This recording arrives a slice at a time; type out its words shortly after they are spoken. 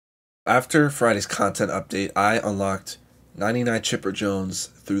after Friday's content update, I unlocked 99 Chipper Jones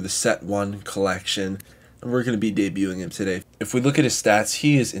through the Set 1 collection, and we're going to be debuting him today. If we look at his stats,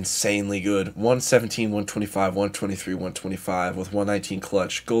 he is insanely good. 117, 125, 123, 125 with 119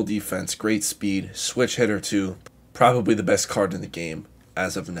 clutch, goal defense, great speed, switch hitter too. Probably the best card in the game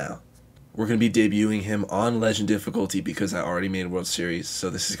as of now. We're going to be debuting him on Legend difficulty because I already made World Series, so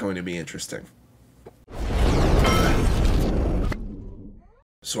this is going to be interesting.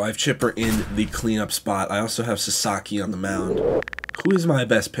 So I have Chipper in the cleanup spot. I also have Sasaki on the mound, who is my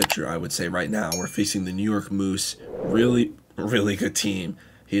best pitcher, I would say, right now. We're facing the New York Moose. Really good team.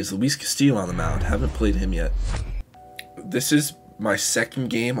 He has Luis Castillo on the mound. Haven't played him yet. This is my second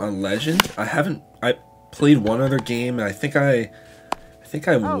game on Legend. I played one other game, and I think I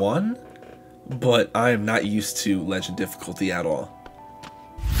won, but I am not used to Legend difficulty at all.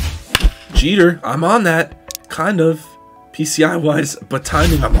 Jeter, I'm on that, kind of. PCI-wise, but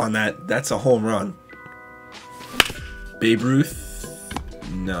timing, I'm on that. That's a home run. Babe Ruth?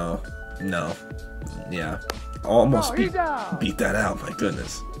 No. Yeah. Almost beat that out, my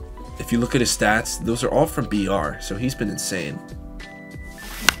goodness. If you look at his stats, those are all from BR, so he's been insane.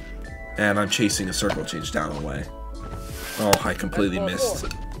 And I'm chasing a circle change down the way. Oh, I completely missed.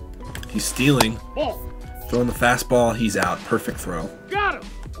 He's stealing. Throwing the fastball, he's out. Perfect throw. Got him!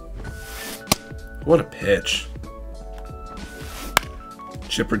 What a pitch.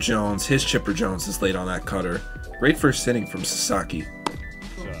 Chipper Jones. His Chipper Jones is late on that cutter. Great first inning from Sasaki.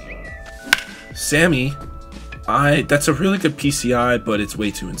 Sammy. That's a really good PCI, but it's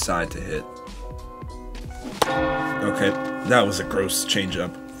way too inside to hit. Okay, that was a gross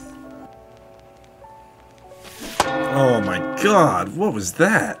changeup. Oh my god, what was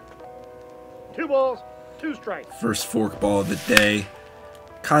that? 2 balls, 2 strikes. First fork ball of the day.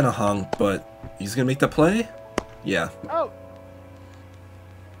 Kinda hung, but he's gonna make the play? Yeah. Oh.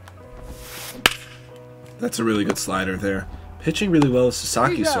 That's a really good slider there. Pitching really well with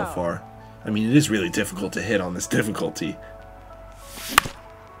Sasaki so far. I mean, it is really difficult to hit on this difficulty.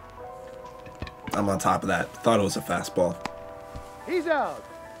 I'm on top of that. Thought it was a fastball. He's out.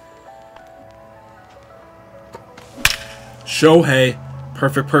 Shohei.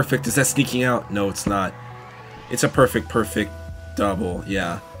 Perfect. Is that sneaking out? No, it's not. It's a perfect double.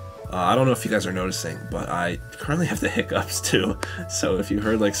 Yeah. I don't know if you guys are noticing, but I currently have the hiccups too. So if you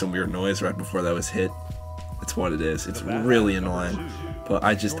heard like some weird noise right before that was hit, it's what it is. It's really annoying. But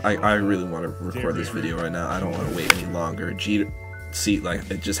I really want to record this video right now. I don't want to wait any longer. Jeter, see,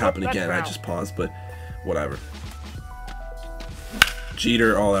 like, it just happened again. I just paused, but whatever.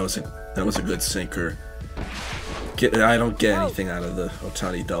 Jeter, oh, that was a good sinker. I don't get anything out of the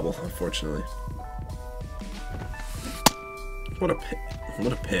Ohtani double, unfortunately. What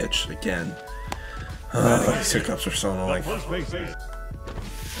a pitch again. These hiccups are so annoying.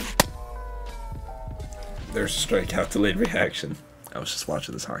 There's a strikeout, delayed reaction. I was just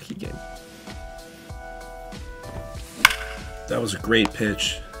watching this hockey game. That was a great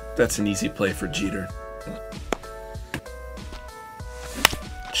pitch. That's an easy play for Jeter.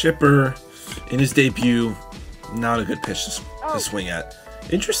 Chipper, in his debut, not a good pitch to swing at.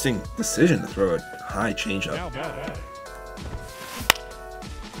 Interesting decision to throw a high changeup.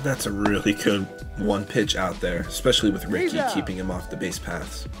 That's a really good one pitch out there, especially with Ricky keeping him off the base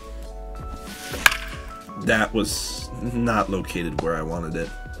paths. That was not located where I wanted it.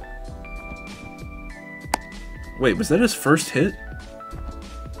 Wait, was that his first hit?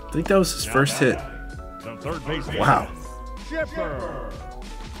 I think that was his first hit. Wow.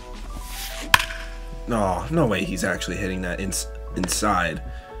 No way he's actually hitting that inside.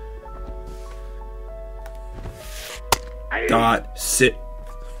 Dot sit.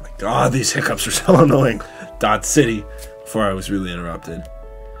 Oh my god, these hiccups are so annoying. Dot City. Before I was really interrupted.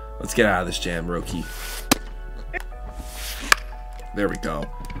 Let's get out of this jam, Roki. There we go.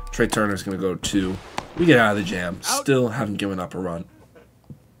 Trey Turner's going to go 2. We get out of the jam. Still haven't given up a run.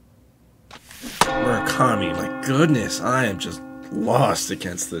 Murakami, my goodness. I am just lost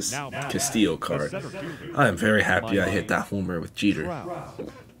against this Castillo card. I am very happy I hit that homer with Jeter.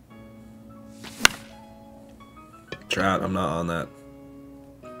 Trout, I'm not on that.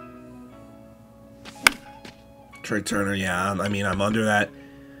 Trey Turner, yeah. I mean, I'm under that.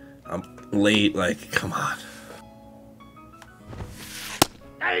 I'm late. Like, come on.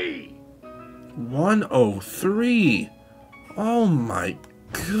 103. Oh my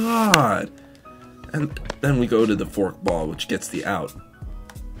god. And then we go to the fork ball, which gets the out.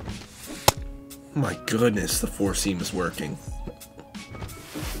 My goodness, the 4-seam is working.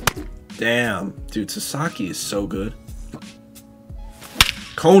 Damn. Dude, Sasaki is so good.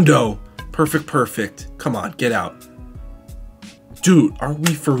 Kondo. Perfect. Come on, get out. Dude, are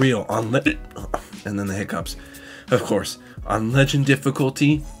we for real? And then the hiccups. Of course. On Legend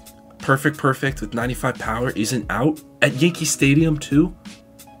difficulty, perfect with 95 power isn't out at Yankee Stadium too?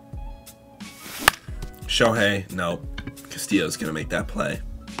 Shohei, no. Castillo's gonna make that play.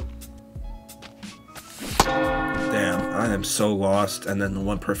 Damn, I am so lost. And then the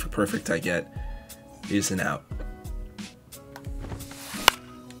one perfect I get isn't out.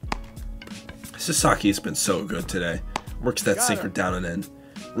 Sasaki has been so good today. Works that sinker down and in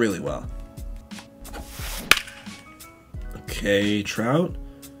really well. Okay, Trout.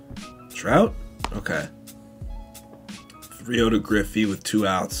 Okay. 3-0 to Griffey with 2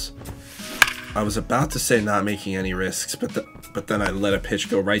 outs. I was about to say not making any risks, but then I let a pitch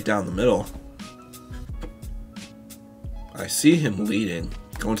go right down the middle. I see him leading,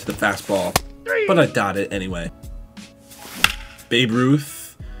 going to the fastball, but I dot it anyway. Babe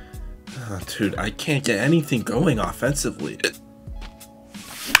Ruth. Oh, dude, I can't get anything going offensively.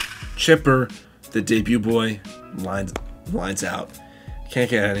 Chipper, the debut boy, lines out. Can't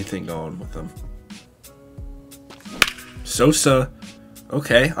get anything going with him. Sosa.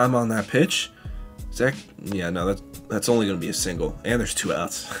 Okay, I'm on that pitch. Zach, yeah, no, that's only going to be a single. And there's 2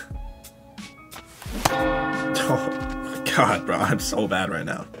 outs. Oh, my God, bro. I'm so bad right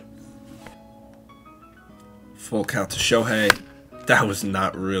now. Full count to Shohei. That was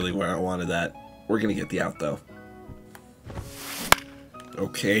not really where I wanted that. We're going to get the out, though.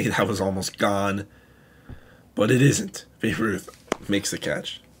 Okay, that was almost gone. But it isn't. Babe Ruth makes the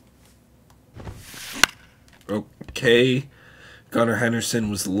catch. Okay. Gunnar Henderson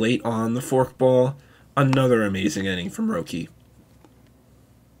was late on the forkball. Another amazing inning from Roki.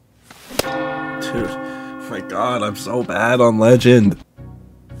 Dude, my God, I'm so bad on Legend.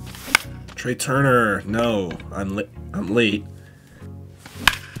 Trey Turner, no, I'm late.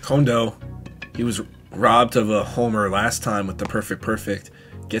 Kondo, he was robbed of a homer last time with the perfect.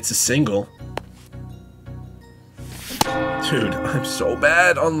 Gets a single. Dude, I'm so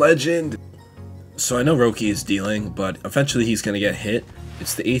bad on Legend. So I know Roki is dealing, but eventually he's going to get hit.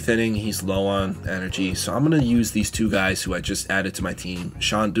 It's the 8th inning, he's low on energy, so I'm going to use these 2 guys who I just added to my team,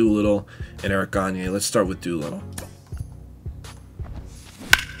 Sean Doolittle and Eric Gagne. Let's start with Doolittle.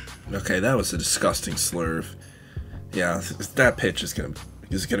 Okay, that was a disgusting slurve. Yeah, that pitch is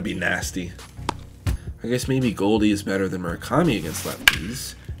gonna be nasty. I guess maybe Goldie is better than Murakami against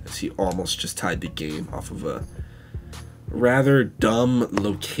lefties, as he almost just tied the game off of a rather dumb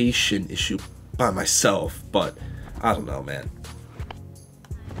location issue by myself, but I don't know, man.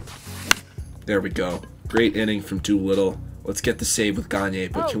 There we go. Great inning from Doolittle. Let's get the save with Gagne,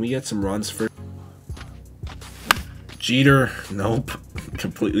 but can we get some runs first? Jeter, nope.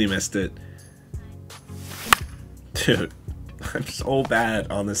 Completely missed it. Dude, I'm so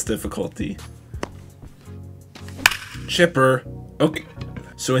bad on this difficulty. Chipper. Okay.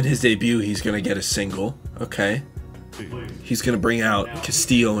 So in his debut, he's going to get a single. Okay. He's going to bring out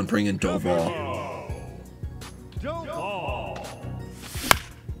Castillo and bring in Doval.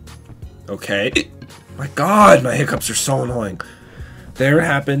 Okay. My God, my hiccups are so annoying. There it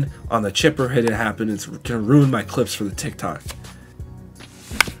happened. On the Chipper hit it happened. It's going to ruin my clips for the TikTok.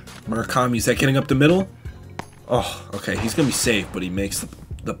 Murakami, is that getting up the middle? Oh, okay. He's going to be safe, but he makes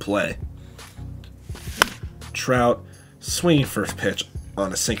the play. Trout, swinging first pitch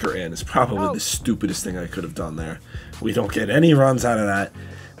on a sinker in is probably the stupidest thing I could have done there. We don't get any runs out of that.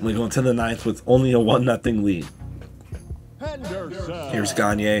 And we go into the 9th with only a 1-0 lead. Here's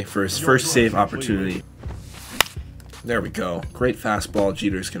Gagne for his first save opportunity. There we go. Great fastball.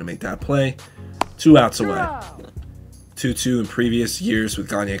 Jeter's going to make that play. 2 outs away. 2-2 in previous years with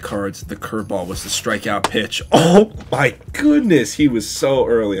Gagne cards. The curveball was the strikeout pitch. Oh my goodness. He was so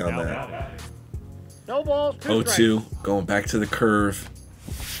early on that. 0-2. Going back to the curve.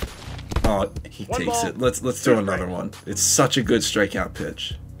 Oh, he takes it. Let's throw another one. It's such a good strikeout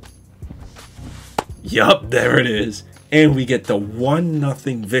pitch. Yup, there it is. And we get the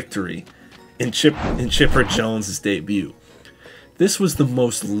 1-0 victory in Chipper Jones' debut. This was the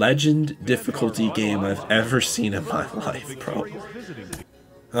most Legend difficulty game I've ever seen in my life, bro.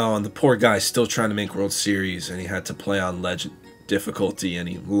 Oh, and the poor guy's still trying to make World Series, and he had to play on Legend difficulty, and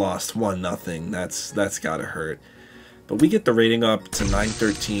he lost 1-0. That's gotta hurt. But we get the rating up to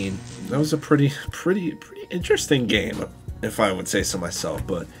 913. That was a pretty interesting game, if I would say so myself.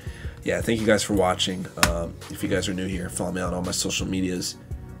 But yeah, thank you guys for watching. If you guys are new here, follow me on all my social medias,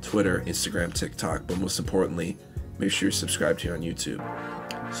 Twitter, Instagram, TikTok, but most importantly, make sure you're subscribed here on YouTube.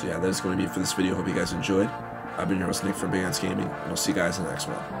 So yeah, that is going to be it for this video. Hope you guys enjoyed. I've been your host, Nick from Big Guns Gaming, and I'll see you guys in the next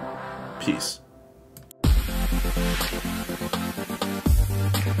one. Peace.